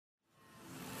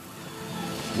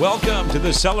Welcome to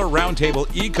the Seller Roundtable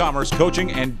e-commerce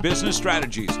coaching and business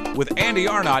strategies with Andy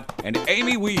Arnott and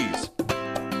Amy Wees.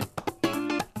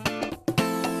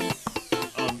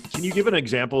 Can you give an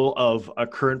example of a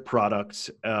current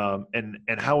product and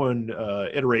how an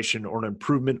iteration or an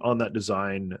improvement on that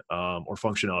design or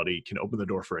functionality can open the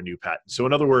door for a new patent? So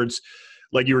in other words,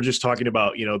 like you were just talking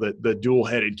about, the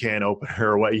dual-headed can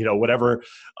opener, or whatever,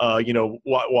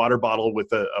 water bottle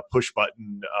with a push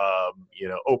button,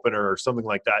 opener or something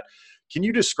like that. Can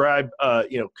you describe,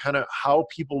 kind of how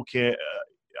people can?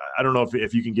 I don't know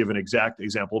if you can give an exact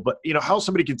example, but how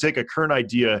somebody can take a current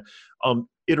idea,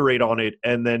 iterate on it,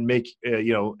 and then make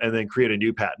and then create a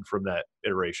new patent from that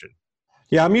iteration.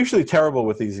 Yeah, I'm usually terrible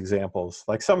with these examples.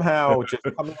 Like somehow just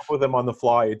coming up with them on the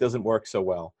fly, it doesn't work so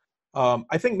well.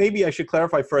 I think maybe I should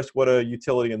clarify first what a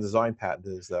utility and design patent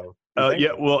is, though. Yeah,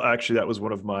 well, actually, that was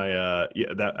one of my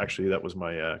that was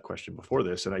my question before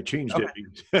this, and I changed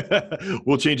it.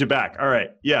 We'll change it back. All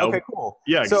right. Yeah. Okay. Cool.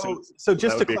 Yeah. So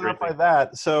just to clarify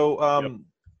that, so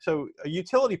a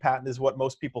utility patent is what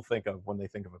most people think of when they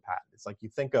think of a patent. It's like you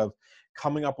think of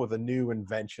coming up with a new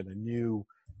invention, a new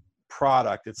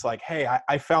product. It's like, hey,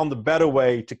 I found a better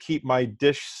way to keep my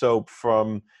dish soap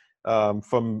from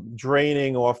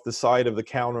draining off the side of the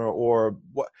counter, or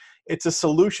what. It's a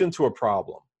solution to a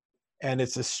problem, and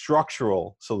it's a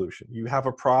structural solution. You have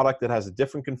a product that has a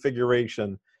different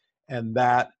configuration, and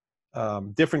that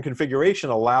different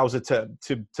configuration allows it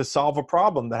to solve a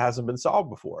problem that hasn't been solved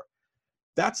before.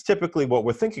 That's typically what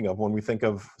we're thinking of when we think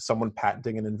of someone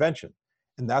patenting an invention,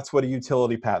 and that's what a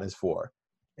utility patent is for.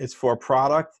 It's for a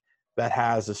product that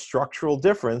has a structural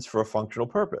difference for a functional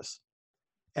purpose.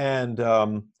 And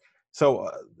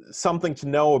something to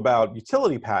know about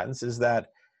utility patents is that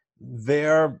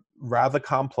they're rather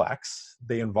complex.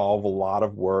 They involve a lot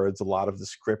of words, a lot of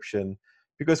description,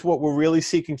 because what we're really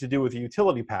seeking to do with a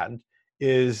utility patent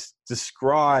is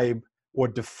describe or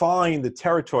define the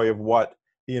territory of what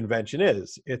the invention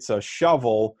is. It's a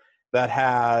shovel that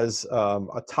has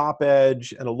a top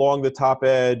edge, and along the top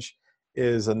edge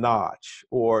is a notch,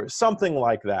 or something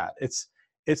like that. It's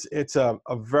a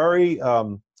very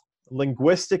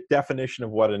linguistic definition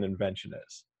of what an invention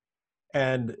is.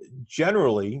 And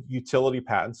generally, utility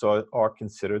patents are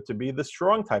considered to be the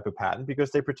strong type of patent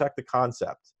because they protect the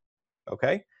concept.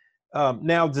 Okay?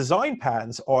 Now, design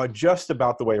patents are just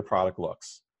about the way a product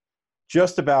looks,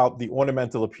 just about the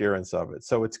ornamental appearance of it.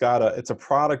 So it's a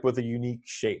product with a unique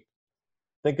shape.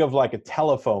 Think of like a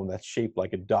telephone that's shaped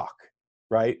like a duck,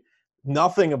 right?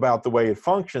 Nothing about the way it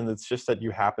functions. It's just that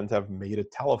you happen to have made a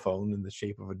telephone in the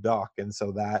shape of a duck. And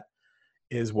so that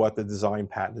is what the design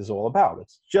patent is all about.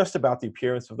 It's just about the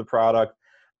appearance of the product.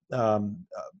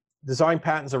 Design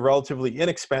patents are relatively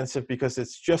inexpensive because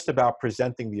it's just about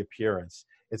presenting the appearance.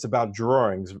 It's about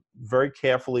drawings, very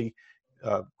carefully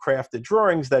crafted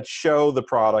drawings that show the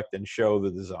product and show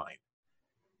the design.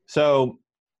 So,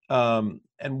 and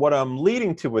what I'm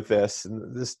leading to with this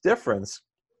difference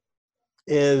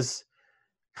is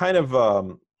kind of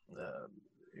an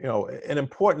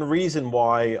important reason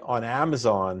why on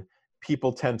Amazon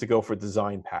people tend to go for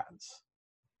design patents.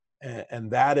 And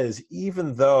that is,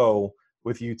 even though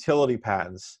with utility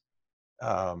patents,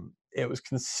 it was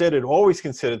always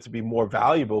considered to be more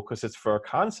valuable because it's for a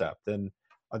concept. And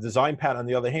a design patent, on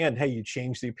the other hand, hey, you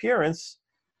change the appearance,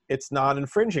 it's not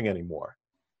infringing anymore.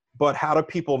 But how do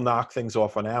people knock things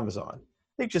off on Amazon?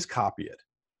 They just copy it.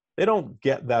 They don't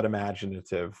get that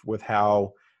imaginative with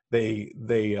how they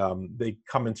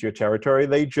come into your territory.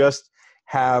 They just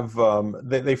have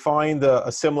they find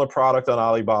a similar product on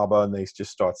Alibaba and they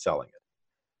just start selling it.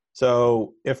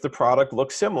 So if the product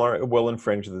looks similar, it will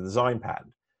infringe the design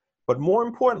patent. But more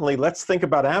importantly, let's think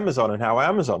about Amazon and how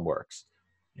Amazon works.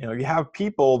 You have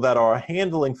people that are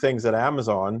handling things at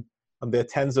Amazon, and they're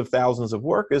tens of thousands of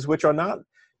workers, which are not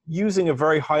using a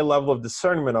very high level of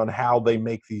discernment on how they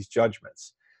make these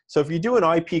judgments. So if you do an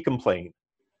IP complaint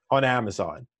on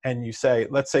Amazon and you say,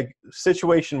 let's say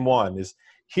situation one is,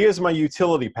 here's my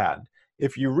utility patent.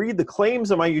 If you read the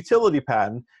claims of my utility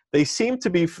patent, they seem to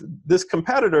be, this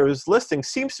competitor's listing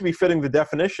seems to be fitting the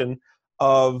definition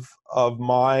of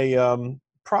my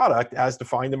product as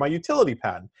defined in my utility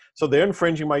patent. So they're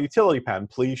infringing my utility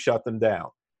patent. Please shut them down.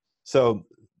 So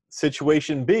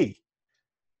situation B,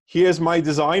 here's my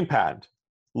design patent.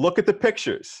 Look at the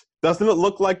pictures. Doesn't it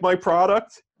look like my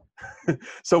product?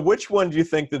 So which one do you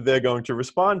think that they're going to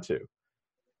respond to?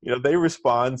 They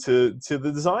respond to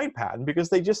the design patent because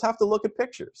they just have to look at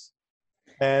pictures.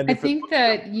 And I think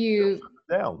that you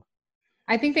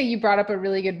brought up a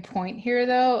really good point here,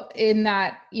 though, in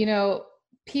that,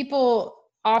 people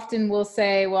often will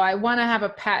say, well, I want to have a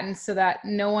patent so that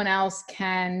no one else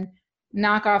can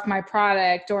knock off my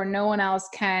product, or no one else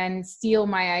can steal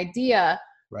my idea.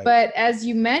 Right. But as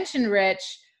you mentioned,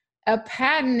 Rich, a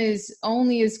patent is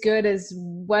only as good as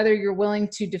whether you're willing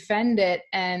to defend it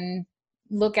and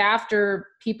look after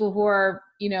people who are,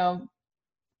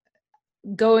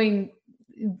 going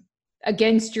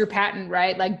against your patent,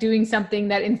 right? Like doing something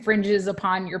that infringes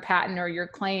upon your patent or your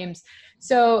claims.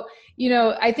 So,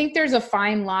 I think there's a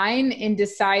fine line in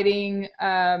deciding,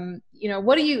 I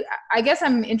guess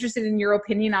I'm interested in your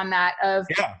opinion on that of,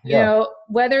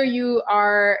 whether you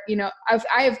are,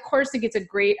 I of course think it's a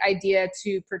great idea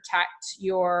to protect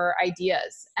your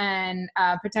ideas and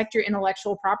protect your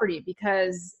intellectual property,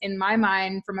 because in my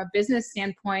mind, from a business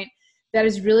standpoint, that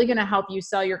is really going to help you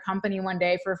sell your company one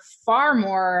day for far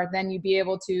more than you'd be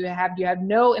able to have. You have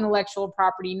no intellectual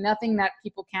property, nothing that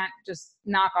people can't just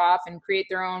knock off and create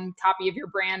their own copy of your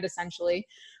brand, essentially.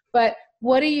 But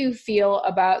what do you feel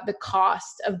about the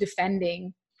cost of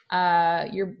defending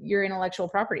your intellectual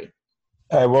property?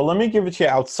 Well, let me give it to you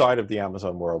outside of the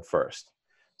Amazon world first.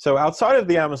 So outside of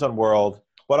the Amazon world,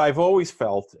 what I've always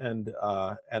felt, and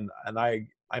I'm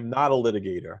not a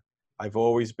litigator. I've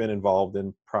always been involved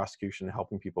in prosecution,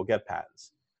 helping people get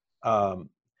patents.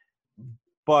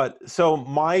 But so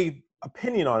my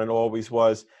opinion on it always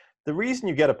was, the reason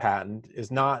you get a patent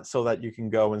is not so that you can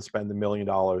go and spend $1 million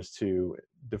to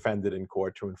defend it in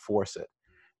court, to enforce it.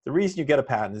 The reason you get a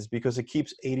patent is because it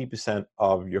keeps 80%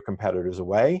 of your competitors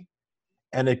away,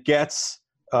 and it gets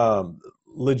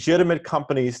legitimate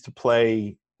companies to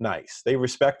play nice. They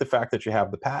respect the fact that you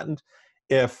have the patent.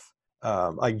 If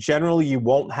generally you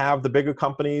won't have the bigger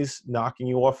companies knocking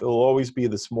you off. It'll always be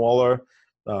the smaller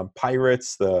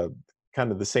pirates, the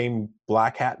kind of the same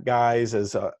black hat guys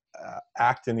as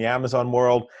act in the Amazon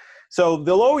world. So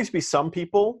there'll always be some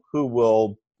people who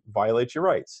will violate your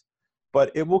rights,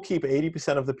 but it will keep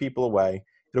 80% of the people away.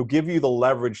 It'll give you the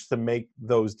leverage to make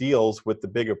those deals with the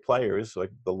bigger players,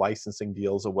 like the licensing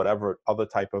deals or whatever other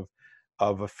type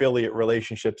of affiliate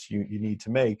relationships you need to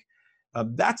make.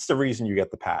 That's the reason you get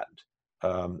the patent.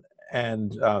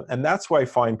 And that's why I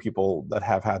find people that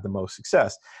have had the most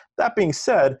success. That being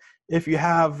said, if you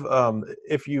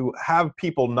have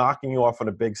people knocking you off on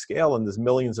a big scale and there's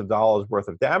millions of dollars worth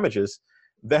of damages,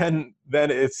 then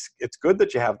it's good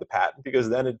that you have the patent, because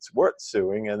then it's worth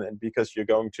suing, and because you're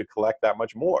going to collect that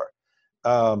much more.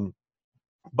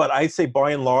 But I'd say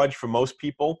by and large, for most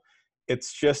people,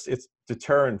 it's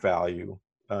deterrent value.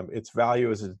 Its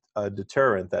value as a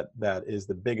deterrent that is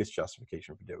the biggest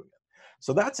justification for doing it.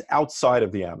 So that's outside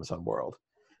of the Amazon world.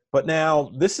 But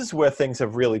now this is where things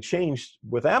have really changed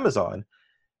with Amazon,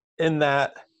 in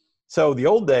that, so the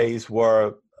old days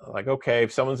were like, okay,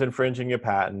 if someone's infringing your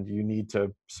patent, you need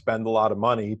to spend a lot of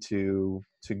money to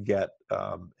get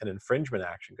an infringement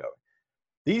action going.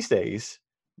 These days,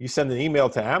 you send an email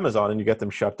to Amazon and you get them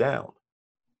shut down.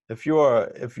 If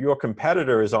your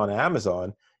competitor is on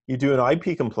Amazon, you do an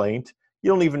IP complaint, you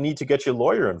don't even need to get your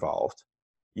lawyer involved.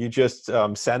 You just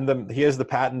send them, here's the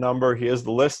patent number, here's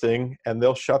the listing, and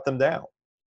they'll shut them down.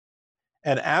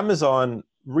 And Amazon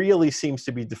really seems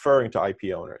to be deferring to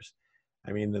IP owners.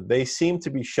 I mean, they seem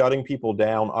to be shutting people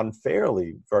down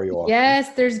unfairly very often.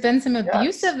 Yes, there's been some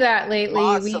abuse of that lately.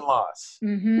 Lots and lots.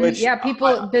 Mm-hmm.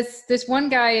 People. This one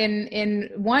guy in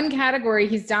one category,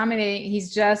 he's dominating.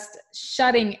 He's just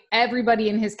shutting everybody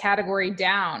in his category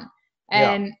down,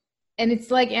 and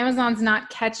it's like Amazon's not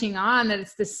catching on that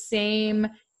it's the same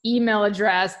email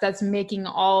address that's making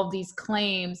all of these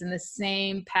claims and the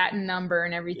same patent number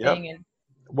and everything. Yep.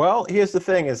 Well, here's the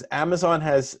thing: is Amazon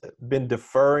has been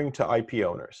deferring to IP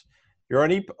owners. You're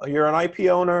an IP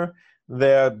owner.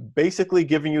 They're basically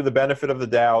giving you the benefit of the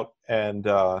doubt, and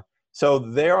so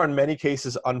they're in many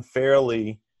cases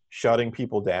unfairly shutting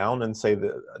people down and say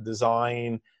the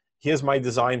design. Here's my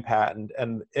design patent,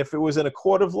 and if it was in a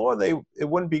court of law, it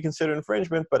wouldn't be considered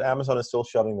infringement. But Amazon is still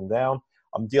shutting them down.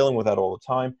 I'm dealing with that all the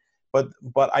time. But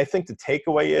I think the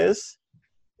takeaway is,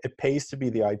 it pays to be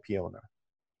the IP owner.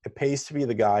 It pays to be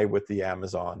the guy with the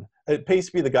Amazon. It pays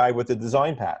to be the guy with the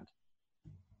design patent,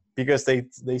 because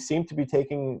they seem to be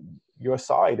taking your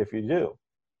side if you do.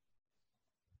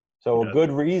 So a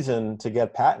good reason to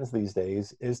get patents these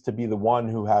days is to be the one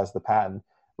who has the patent,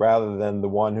 rather than the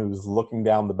one who's looking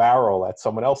down the barrel at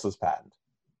someone else's patent.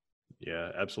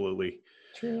 Yeah, absolutely.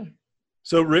 True.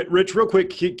 So Rich, real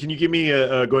quick, can you give me,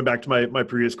 going back to my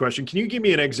previous question, can you give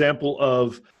me an example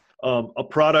of a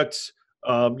product,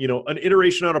 an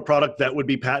iteration on a product that would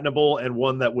be patentable and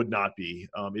one that would not be,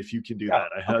 if you can do that?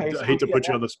 I hate to put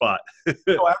you on the spot.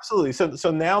 No, absolutely.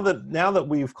 So now that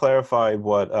we've clarified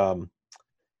what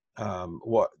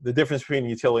the difference between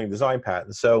utility and design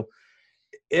patents. So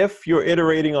if you're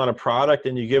iterating on a product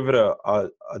and you give it a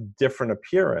different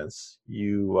appearance,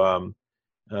 you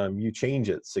change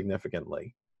it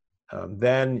significantly,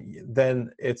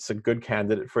 then it's a good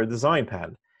candidate for a design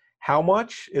patent. How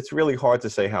much? It's really hard to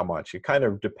say how much. It kind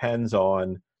of depends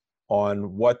on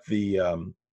what the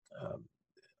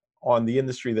on the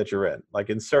industry that you're in. Like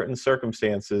in certain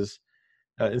circumstances,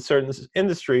 in certain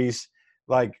industries,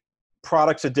 like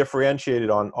products are differentiated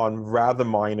on rather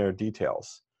minor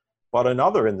details. But in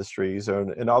other industries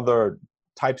or in other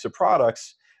types of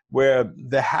products where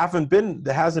there hasn't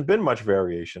been much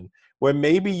variation, where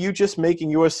maybe you just making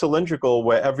yours cylindrical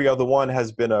where every other one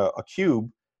has been a cube,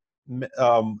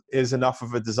 is enough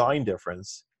of a design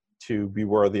difference to be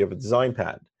worthy of a design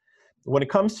patent. When it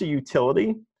comes to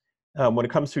utility,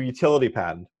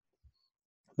 patent,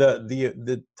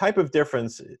 the type of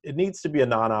difference, it needs to be a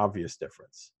non-obvious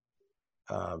difference.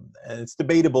 And it's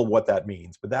debatable what that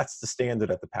means, but that's the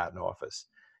standard at the patent office,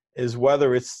 is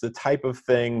whether it's the type of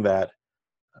thing that,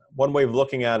 one way of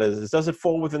looking at it is does it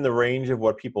fall within the range of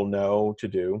what people know to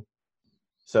do?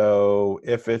 So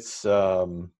if it's,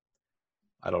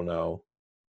 I don't know,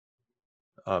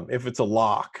 if it's a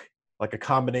lock, like a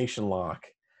combination lock,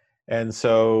 and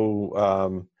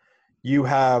so you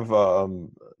have,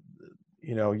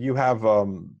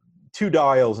 two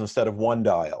dials instead of one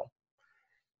dial.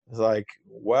 It's like,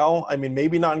 well, I mean,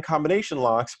 maybe not in combination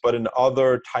locks, but in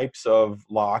other types of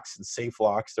locks and safe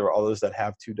locks, there are others that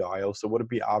have two dials. So would it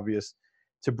be obvious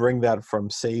to bring that from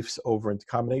safes over into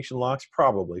combination locks?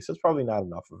 Probably. So it's probably not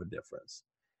enough of a difference.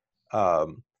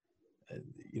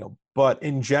 But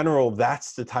in general,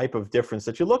 that's the type of difference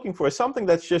that you're looking for, is something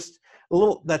that's just a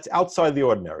little, that's outside the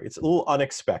ordinary. It's a little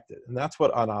unexpected. And that's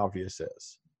what unobvious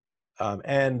is.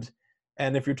 And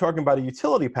if you're talking about a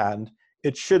utility patent,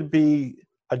 it should be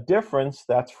a difference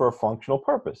that's for a functional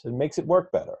purpose. It makes it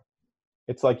work better.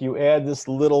 It's like you add this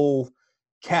little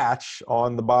catch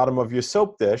on the bottom of your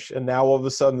soap dish, and now all of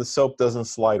a sudden the soap doesn't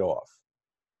slide off.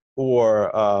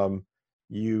 Or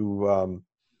you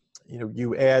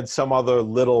add some other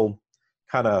little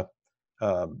kind of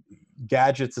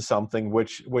gadget to something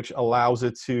which allows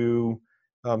it to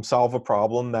solve a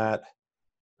problem that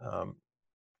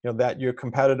that your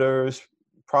competitors'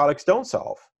 products don't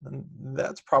solve, and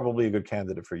that's probably a good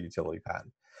candidate for a utility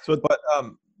patent. So,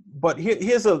 but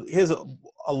here's a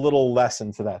little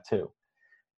lesson to that too,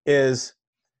 is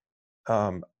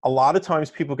a lot of times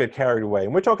people get carried away,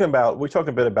 and we're talking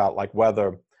a bit about like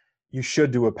whether you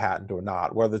should do a patent or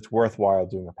not, whether it's worthwhile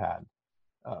doing a patent.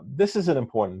 This is an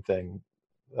important thing,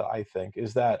 I think,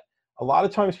 is that a lot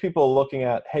of times people are looking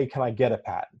at, hey, can I get a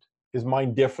patent? Is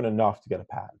mine different enough to get a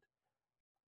patent?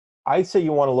 I'd say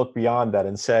you want to look beyond that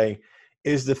and say,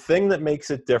 is the thing that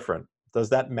makes it different, does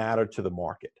that matter to the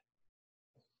market?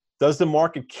 Does the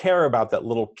market care about that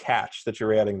little catch that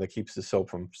you're adding that keeps the soap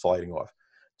from sliding off?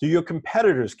 Do your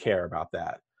competitors care about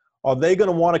that? Are they going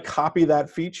to want to copy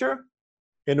that feature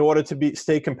in order to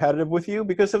stay competitive with you?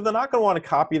 Because if they're not going to want to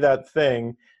copy that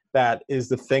thing that is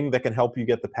the thing that can help you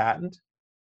get the patent,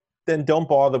 then don't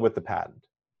bother with the patent.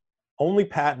 Only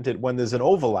patent it when there's an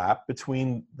overlap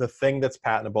between the thing that's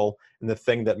patentable and the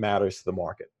thing that matters to the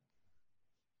market.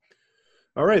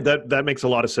 All right, that makes a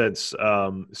lot of sense.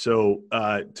 So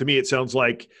to me, it sounds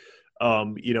like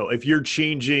if you're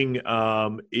changing,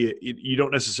 you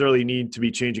don't necessarily need to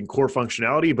be changing core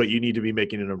functionality, but you need to be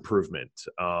making an improvement,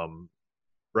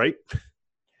 right?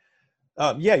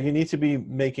 Yeah, you need to be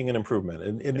making an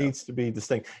improvement. It needs to be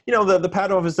distinct. The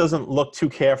patent office doesn't look too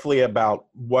carefully about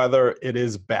whether it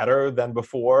is better than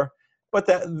before, but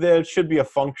that there should be a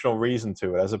functional reason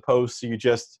to it, as opposed to you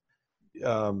just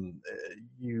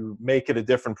you make it a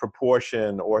different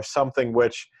proportion or something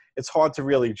which it's hard to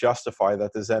really justify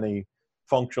that there's any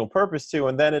functional purpose to,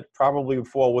 and then it probably would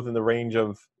fall within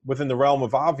the realm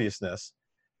of obviousness,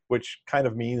 which kind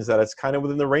of means that it's kind of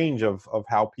within the range of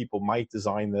how people might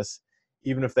design this,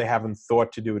 even if they haven't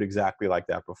thought to do it exactly like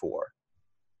that before.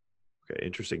 Okay,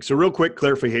 interesting. So real quick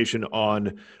clarification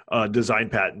on design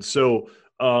patents. So,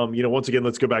 once again,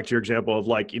 let's go back to your example of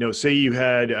like, say you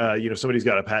had, somebody's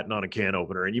got a patent on a can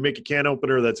opener, and you make a can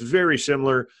opener that's very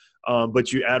similar,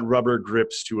 but you add rubber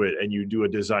grips to it and you do a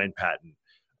design patent.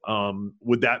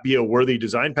 Would that be a worthy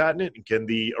design patent? And can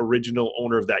the original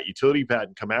owner of that utility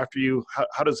patent come after you?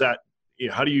 How does that,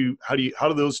 how do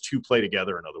those two play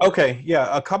together, in other words? Okay,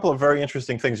 yeah, a couple of very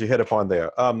interesting things you hit upon there.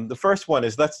 The first one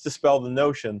is, let's dispel the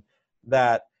notion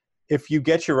that if you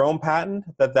get your own patent,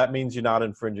 that means you're not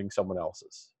infringing someone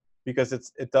else's, because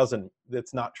it's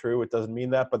not true. It doesn't mean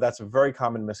that, but that's a very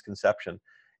common misconception,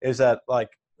 is that like,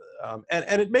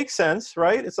 and it makes sense,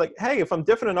 right? It's like, hey, if I'm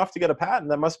different enough to get a patent,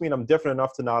 that must mean I'm different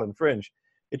enough to not infringe.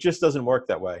 It just doesn't work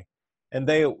that way. And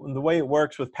the way it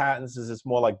works with patents is it's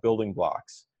more like building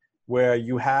blocks, where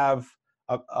you have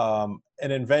an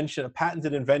invention, a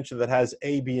patented invention that has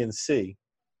A, B, and C,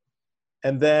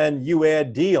 and then you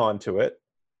add D onto it.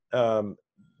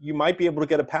 You might be able to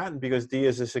get a patent because D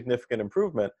is a significant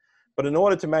improvement. But in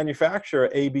order to manufacture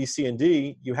A, B, C, and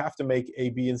D, you have to make A,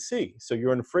 B, and C. So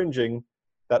you're infringing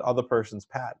that other person's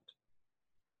patent.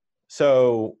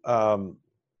 So,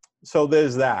 so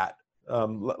there's that.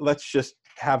 Let's just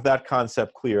have that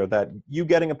concept clear, that you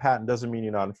getting a patent doesn't mean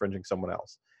you're not infringing someone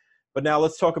else. But now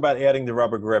let's talk about adding the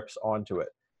rubber grips onto it.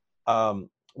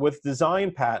 With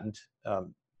design patent,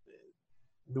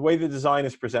 the way the design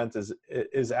is presented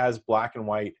is as black and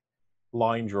white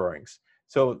line drawings.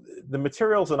 So the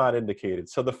materials are not indicated.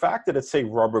 So the fact that it say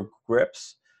rubber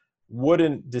grips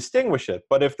wouldn't distinguish it.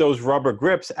 But if those rubber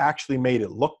grips actually made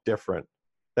it look different,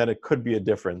 then it could be a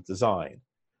different design.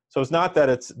 So it's not that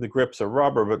it's the grips are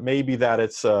rubber, but maybe that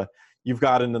it's you've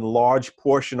got an enlarged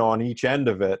portion on each end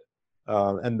of it,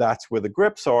 and that's where the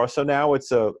grips are. So now it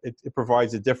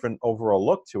provides a different overall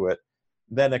look to it.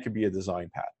 Then it could be a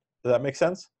design patent. Does that make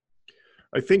sense?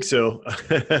 I think so.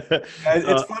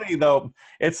 It's funny though.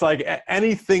 It's like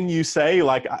anything you say,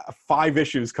 like 5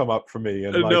 issues come up for me.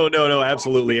 And like, no,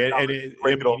 absolutely.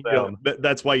 Break it all down.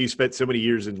 That's why you spent so many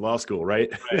years in law school,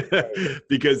 right? Right.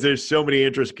 Because there's so many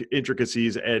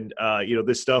intricacies, and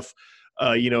this stuff.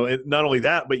 And not only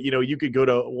that, but you could go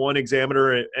to one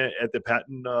examiner at the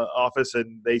patent office,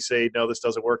 and they say no, this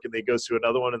doesn't work, and they go to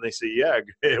another one, and they say yeah,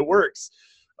 it works.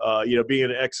 Being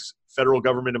an ex-federal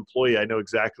government employee, I know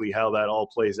exactly how that all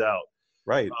plays out.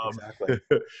 Right, exactly.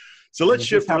 So let's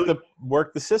shift. You have to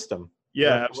work the system.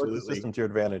 Yeah, absolutely. Work the system to your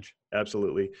advantage.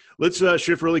 Absolutely. Let's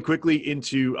shift really quickly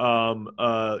into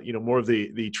more of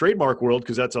the trademark world,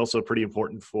 because that's also pretty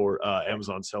important for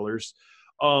Amazon sellers.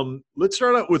 Let's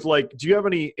start out with, like, do you have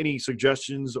any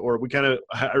suggestions, or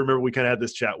I remember we kind of had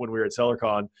this chat when we were at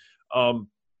SellerCon,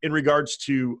 in regards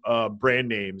to brand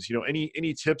names,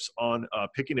 any tips on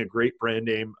picking a great brand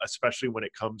name, especially when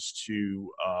it comes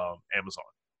to Amazon?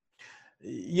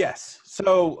 Yes.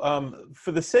 So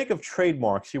for the sake of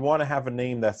trademarks, you want to have a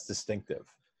name that's distinctive.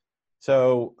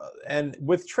 So, and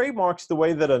with trademarks, the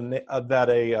way that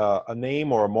a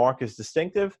name or a mark is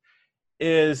distinctive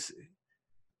is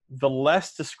the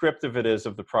less descriptive it is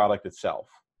of the product itself.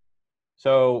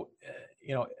 So,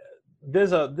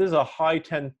 there's a high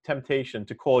temptation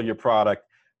to call your product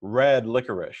red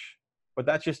licorice, but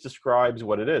that just describes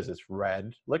what it is. It's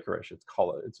red licorice. It's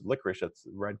color. It's licorice. It's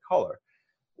red color.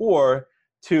 Or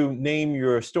to name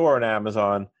your store on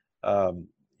Amazon,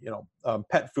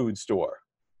 pet food store,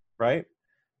 right?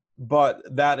 But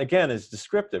that again is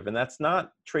descriptive, and that's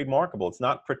not trademarkable. It's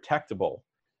not protectable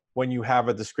when you have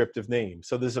a descriptive name.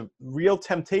 So there's a real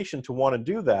temptation to want to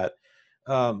do that.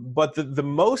 But the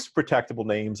most protectable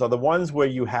names are the ones where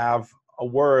you have a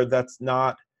word that's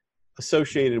not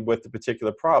associated with the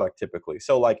particular product typically.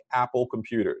 So like Apple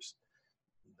computers.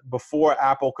 Before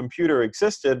Apple computer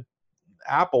existed,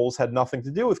 apples had nothing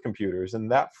to do with computers,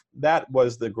 and that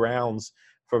was the grounds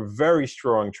for very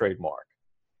strong trademark.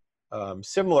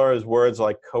 Similar as words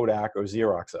like Kodak or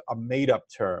Xerox, a made-up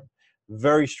term,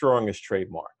 very strong as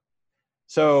trademark.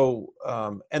 So,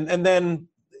 and then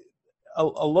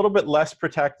a little bit less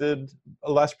protectable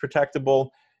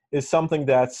is something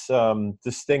that's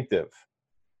distinctive.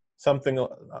 Something,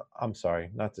 I'm sorry,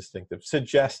 not distinctive,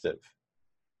 suggestive,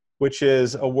 which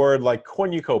is a word like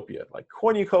cornucopia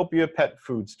pet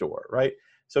food store, right?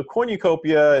 So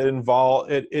cornucopia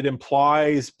it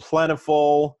implies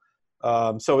plentiful,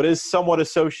 so it is somewhat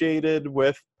associated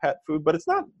with pet food, but it's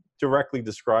not directly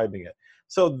describing it.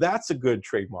 So that's a good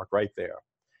trademark right there.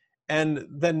 And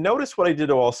then notice what I did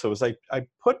also is I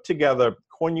put together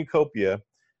cornucopia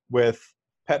with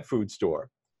pet food store,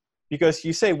 because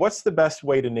you say, what's the best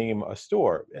way to name a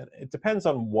store? And it depends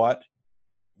on what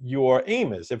your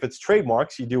aim is. If it's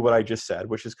trademarks, you do what I just said,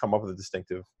 which is come up with a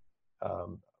distinctive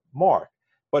mark.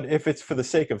 But if it's for the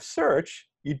sake of search,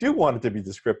 you do want it to be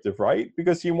descriptive, right?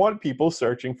 Because you want people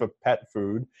searching for pet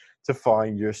food to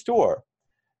find your store.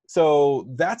 So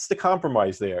that's the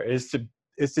compromise there, is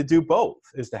to do both,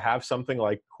 is to have something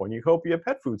like cornucopia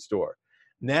pet food store.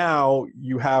 Now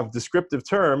you have descriptive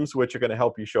terms, which are going to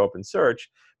help you show up in search,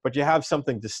 but you have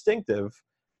something distinctive,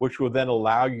 which will then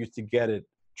allow you to get it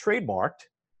trademarked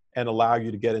and allow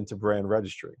you to get into brand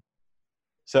registry.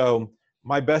 So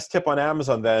my best tip on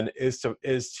Amazon then is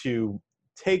to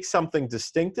take something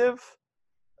distinctive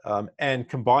and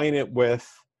combine it with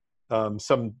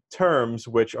some terms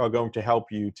which are going to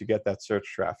help you to get that search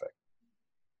traffic.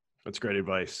 That's great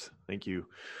advice. Thank you.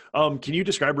 Can you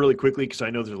describe really quickly, because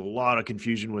I know there's a lot of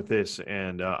confusion with this,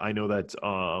 and I know that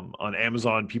on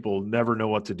Amazon, people never know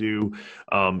what to do.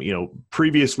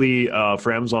 Previously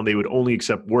for Amazon, they would only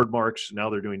accept word marks.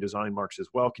 Now they're doing design marks as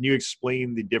well. Can you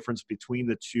explain the difference between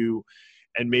the two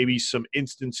and maybe some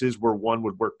instances where one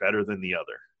would work better than the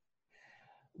other?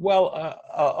 Well,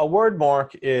 a word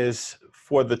mark is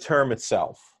for the term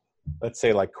itself. Let's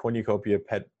say like cornucopia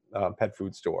pet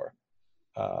food store.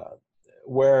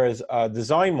 Whereas a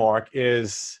design mark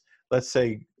is, let's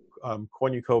say,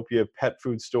 cornucopia pet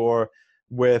food store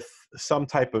with some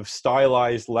type of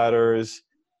stylized letters,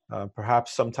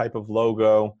 perhaps some type of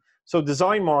logo. So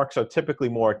design marks are typically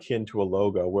more akin to a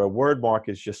logo, where a word mark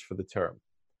is just for the term.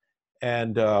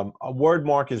 And a word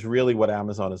mark is really what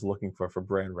Amazon is looking for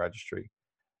brand registry.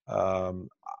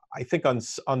 I think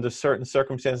under certain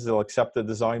circumstances, they'll accept the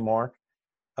design mark.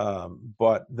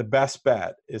 But the best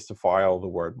bet is to file the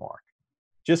word mark.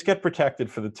 Just get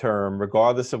protected for the term,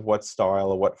 regardless of what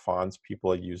style or what fonts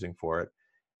people are using for it.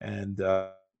 And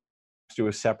do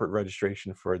a separate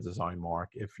registration for a design mark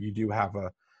if you do have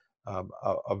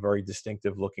a very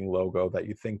distinctive looking logo that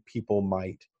you think people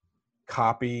might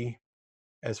copy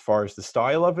as far as the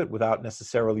style of it without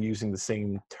necessarily using the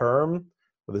same term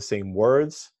or the same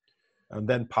words. And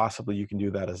then possibly you can do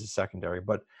that as a secondary.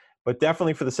 But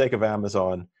definitely for the sake of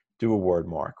Amazon, do a word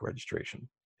mark registration.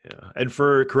 Yeah. And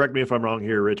correct me if I'm wrong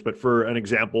here, Rich, but for an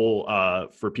example,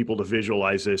 for people to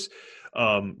visualize this,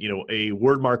 a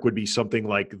word mark would be something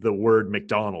like the word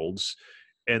McDonald's,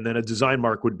 and then a design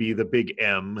mark would be the big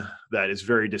M that is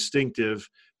very distinctive.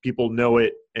 People know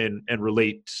it and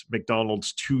relate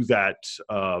McDonald's to that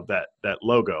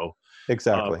logo.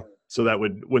 Exactly. So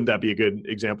wouldn't that be a good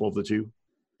example of the two?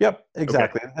 Yep,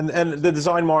 exactly. Okay. And the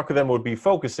design marker then would be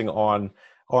focusing on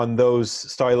those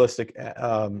stylistic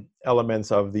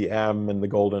elements of the M and the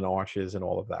golden arches and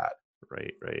all of that.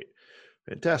 Right.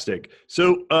 Fantastic.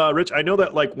 So, Rich, I know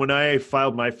that like when I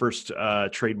filed my first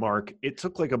trademark, it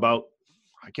took like about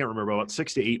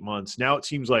 6 to 8 months. Now it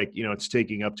seems like, it's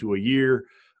taking up to a year,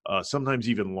 sometimes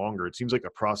even longer. It seems like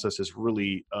the process has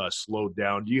really slowed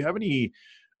down. Do you have any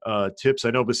tips?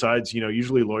 I know besides,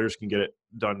 usually lawyers can get it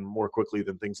done more quickly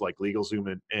than things like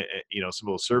LegalZoom and some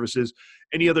of those services.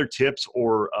 Any other tips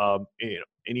or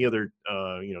any other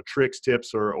tricks,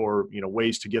 tips, or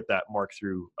ways to get that mark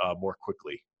through more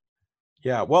quickly?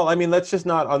 Yeah, well, I mean, let's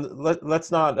not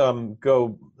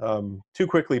go too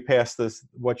quickly past this.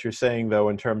 What you're saying, though,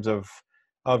 in terms of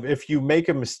if you make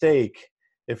a mistake,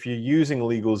 if you're using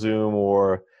LegalZoom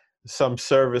or some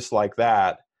service like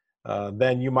that,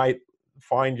 then you might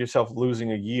find yourself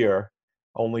losing a year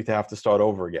only to have to start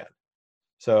over again.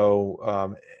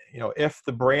 So, if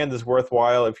the brand is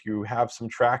worthwhile, if you have some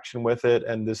traction with it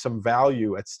and there's some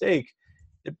value at stake,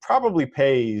 it probably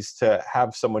pays to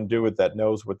have someone do it that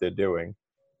knows what they're doing.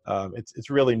 It's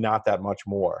really not that much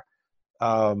more.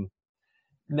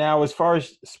 Now, as far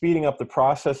as speeding up the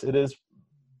process, it is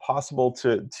possible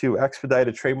to expedite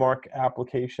a trademark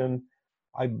application.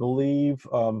 I believe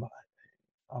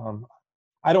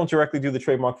I don't directly do the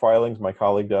trademark filings; my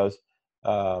colleague does.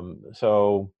 But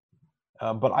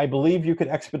I believe you could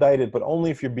expedite it, but only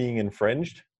if you're being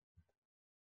infringed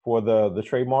for the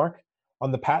trademark.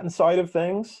 On the patent side of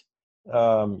things,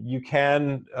 you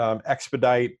can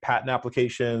expedite patent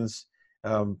applications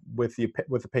with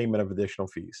the payment of additional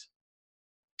fees.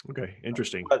 Okay,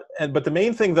 interesting. But the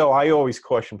main thing, though, I always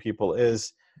caution people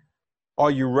is, are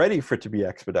you ready for it to be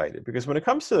expedited? Because when it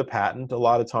comes to the patent, a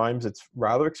lot of times it's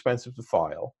rather expensive to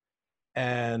file.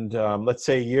 And let's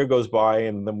say a year goes by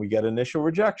and then we get initial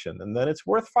rejection. And then it's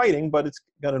worth fighting, but it's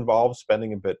going to involve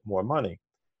spending a bit more money.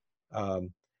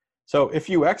 So if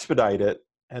you expedite it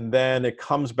and then it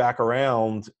comes back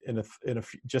around in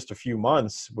just a few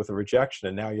months with a rejection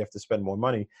and now you have to spend more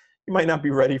money, you might not be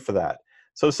ready for that.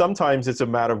 So sometimes it's a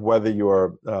matter of whether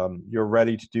you're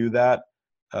ready to do that,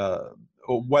 or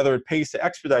whether it pays to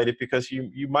expedite it, because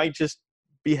you might just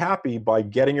be happy by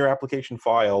getting your application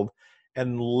filed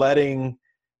and letting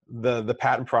the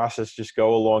patent process just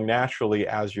go along naturally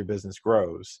as your business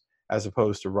grows, as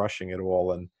opposed to rushing it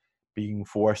all and being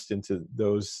forced into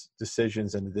those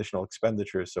decisions and additional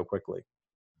expenditures so quickly.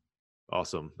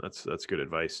 Awesome. That's good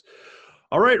advice.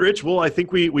 All right, Rich. Well, I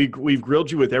think we've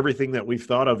grilled you with everything that we've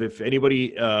thought of. If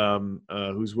anybody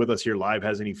who's with us here live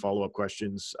has any follow-up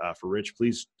questions for Rich,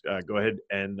 please go ahead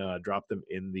and drop them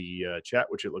in the chat,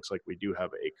 which it looks like we do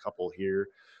have a couple here.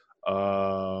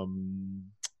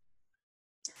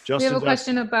 We have a Justin's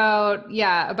question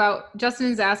about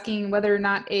Justin's asking whether or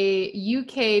not a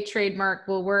UK trademark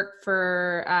will work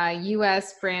for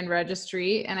US brand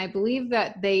registry. And I believe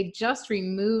that they just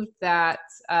removed that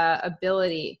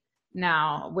ability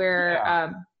now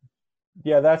where,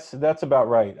 Yeah, that's about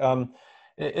right.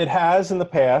 It has in the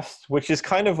past, which is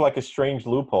kind of like a strange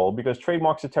loophole because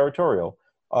trademarks are territorial.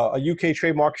 A UK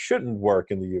trademark shouldn't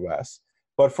work in the US,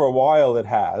 but for a while it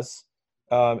has.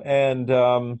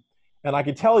 And I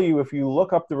can tell you, if you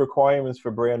look up the requirements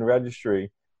for brand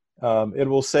registry, it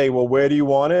will say, well, where do you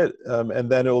want it? And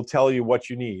then it will tell you what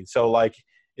you need. So like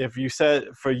if you said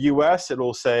for US, it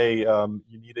will say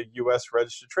you need a US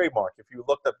registered trademark. If you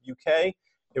looked up UK,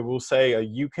 it will say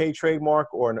a UK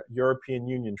trademark or a European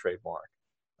Union trademark.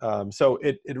 So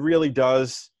it really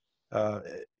does,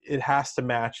 it has to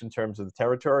match in terms of the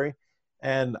territory.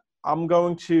 And I'm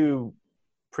going to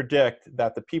predict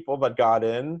that the people that got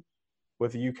in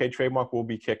with a UK trademark will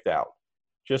be kicked out.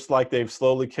 Just like they've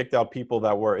slowly kicked out people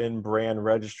that were in brand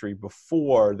registry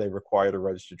before they required a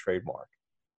registered trademark.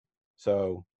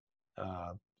 So,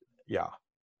 yeah.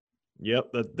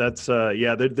 Yep, that's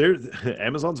yeah. They're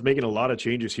Amazon's making a lot of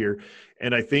changes here,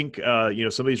 and I think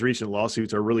some of these recent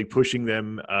lawsuits are really pushing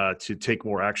them to take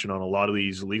more action on a lot of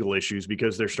these legal issues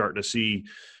because they're starting to see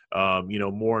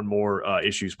more and more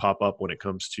issues pop up when it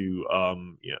comes to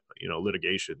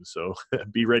litigation. So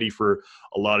be ready for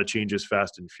a lot of changes,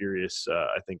 fast and furious.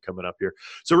 I think coming up here.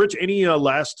 So, Rich, any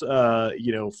last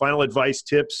final advice,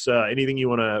 tips, anything you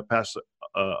want to pass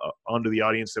on to the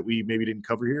audience that we maybe didn't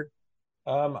cover here?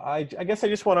 I guess I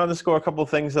just want to underscore a couple of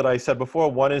things that I said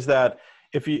before. One is that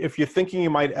if you're thinking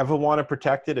you might ever want to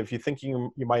protect it, if you're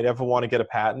thinking you might ever want to get a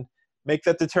patent, make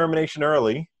that determination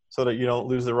early so that you don't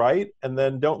lose the right, and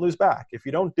then don't lose back. If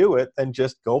you don't do it, then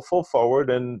just go full forward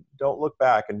and don't look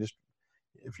back. And just,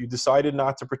 if you decided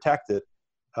not to protect it,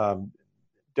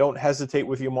 don't hesitate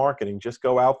with your marketing. Just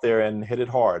go out there and hit it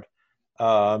hard.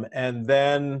 And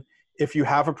then if you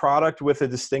have a product with a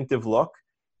distinctive look,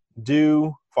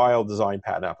 do file design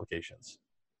patent applications.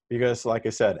 Because like I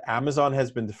said, Amazon has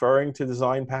been deferring to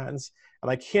design patents. And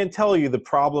I can't tell you the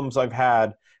problems I've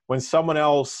had when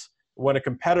a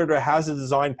competitor has a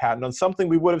design patent on something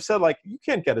we would have said, like, you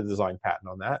can't get a design patent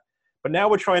on that. But now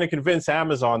we're trying to convince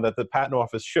Amazon that the patent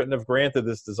office shouldn't have granted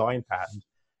this design patent.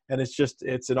 And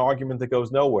it's an argument that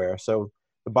goes nowhere. So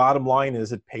the bottom line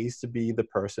is it pays to be the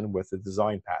person with the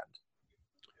design patent.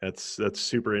 That's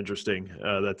super interesting.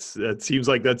 That seems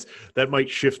like that might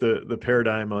shift the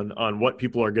paradigm on what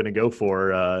people are going to go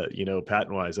for,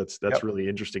 patent wise. That's really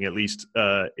interesting, at least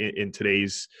in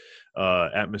today's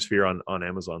atmosphere on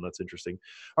Amazon. That's interesting.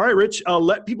 All right, Rich,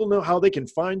 let people know how they can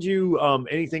find you.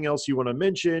 Anything else you want to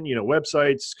mention,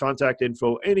 websites, contact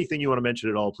info, anything you want to mention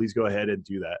at all, please go ahead and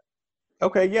do that.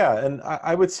 Okay. Yeah. And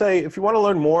I would say, if you want to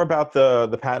learn more about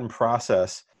the patent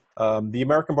process, the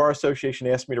American Bar Association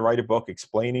asked me to write a book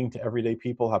explaining to everyday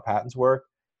people how patents work.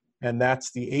 And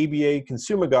that's the ABA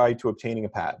Consumer Guide to Obtaining a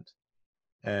Patent.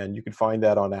 And you can find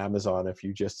that on Amazon if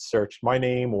you just search my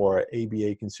name or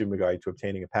ABA Consumer Guide to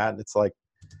Obtaining a Patent. It's like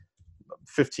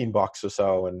 $15 or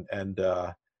so. And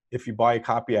if you buy a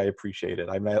copy, I appreciate it.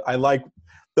 I like,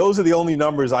 those are the only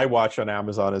numbers I watch on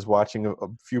Amazon, is watching a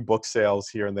few book sales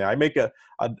here and there. I make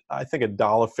I think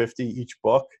 $1.50 each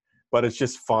book, but it's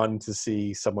just fun to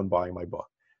see someone buying my book.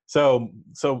 So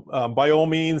by all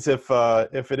means, if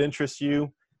it interests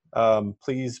you,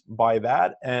 please buy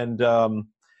that. And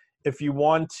if you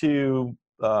want to,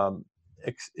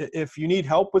 if you need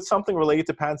help with something related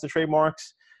to patents and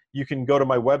trademarks, you can go to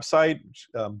my website,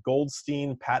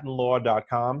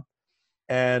 goldsteinpatentlaw.com.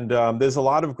 And there's a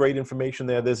lot of great information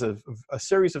there. There's a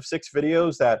series of 6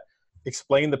 videos that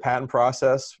explain the patent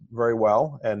process very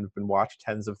well and have been watched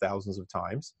tens of thousands of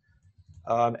times.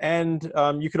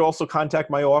 You could also contact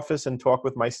my office and talk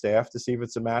with my staff to see if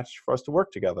it's a match for us to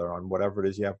work together on whatever it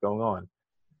is you have going on.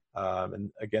 And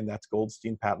again, that's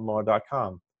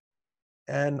goldsteinpatentlaw.com.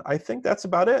 And I think that's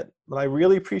about it. But I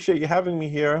really appreciate you having me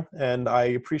here, and I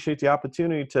appreciate the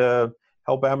opportunity to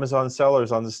help Amazon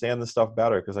sellers understand this stuff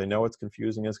better, because I know it's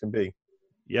confusing as can be.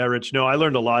 Yeah, Rich. No, I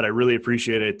learned a lot. I really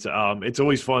appreciate it. It's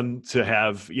always fun to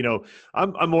have,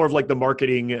 I'm more of like the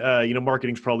marketing,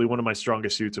 marketing's probably one of my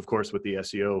strongest suits, of course, with the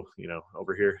SEO,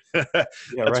 over here.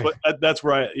 Yeah, right. That's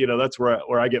where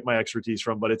where I get my expertise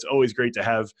from, but it's always great to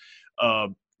have,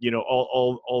 all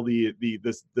the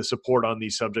support on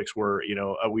these subjects where,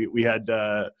 we had,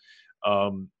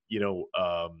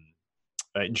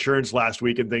 insurance last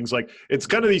week and things like. It's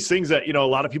kind of these things that a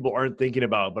lot of people aren't thinking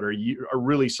about, but are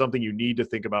really something you need to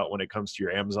think about when it comes to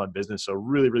your Amazon business. So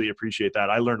really, really appreciate that.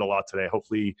 I learned a lot today.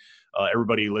 Hopefully,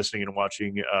 everybody listening and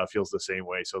watching feels the same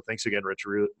way. So thanks again, Rich.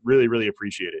 Really, really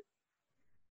appreciate it.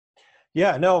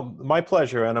 Yeah, no, my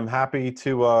pleasure, and I'm happy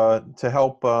to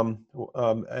help.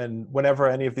 And whenever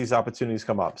any of these opportunities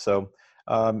come up, so.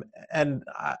 And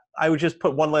I would just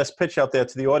put one last pitch out there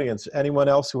to the audience. Anyone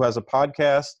else who has a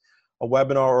podcast, a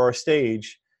webinar, or a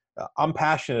stage, I'm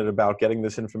passionate about getting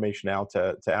this information out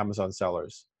to Amazon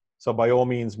sellers. So by all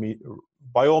means,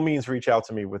 reach out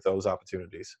to me with those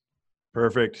opportunities.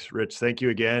 Perfect, Rich. Thank you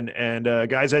again. And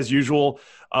guys, as usual,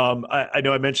 I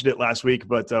know I mentioned it last week,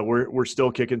 but we're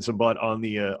still kicking some butt on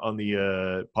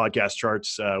the podcast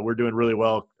charts. We're doing really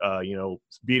well.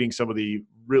 Beating some of the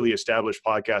really established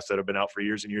podcasts that have been out for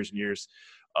years and years and years.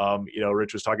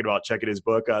 Rich was talking about checking his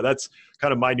book. That's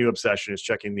kind of my new obsession, is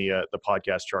checking the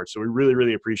podcast charts. So we really,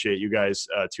 really appreciate you guys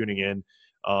tuning in.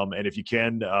 And if you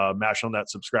can, mash on that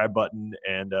subscribe button,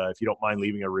 and if you don't mind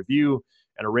leaving a review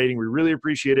and a rating, we really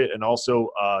appreciate it. And also,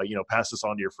 pass this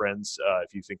on to your friends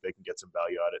if you think they can get some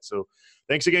value out of it. So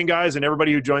thanks again, guys, and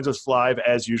everybody who joins us live.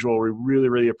 As usual, we really,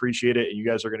 really appreciate it. And you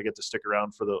guys are going to get to stick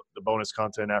around for the bonus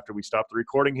content after we stop the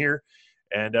recording here.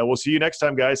 And we'll see you next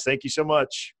time, guys. Thank you so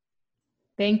much.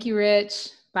 Thank you, Rich.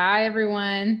 Bye,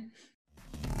 everyone.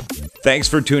 Thanks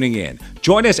for tuning in.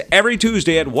 Join us every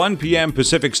Tuesday at 1 p.m.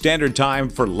 Pacific Standard Time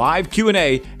for live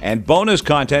Q&A and bonus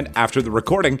content after the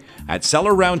recording at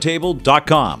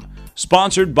sellerroundtable.com.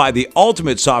 Sponsored by the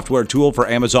ultimate software tool for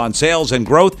Amazon sales and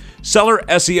growth,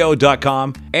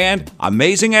 sellerseo.com and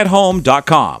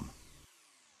amazingathome.com.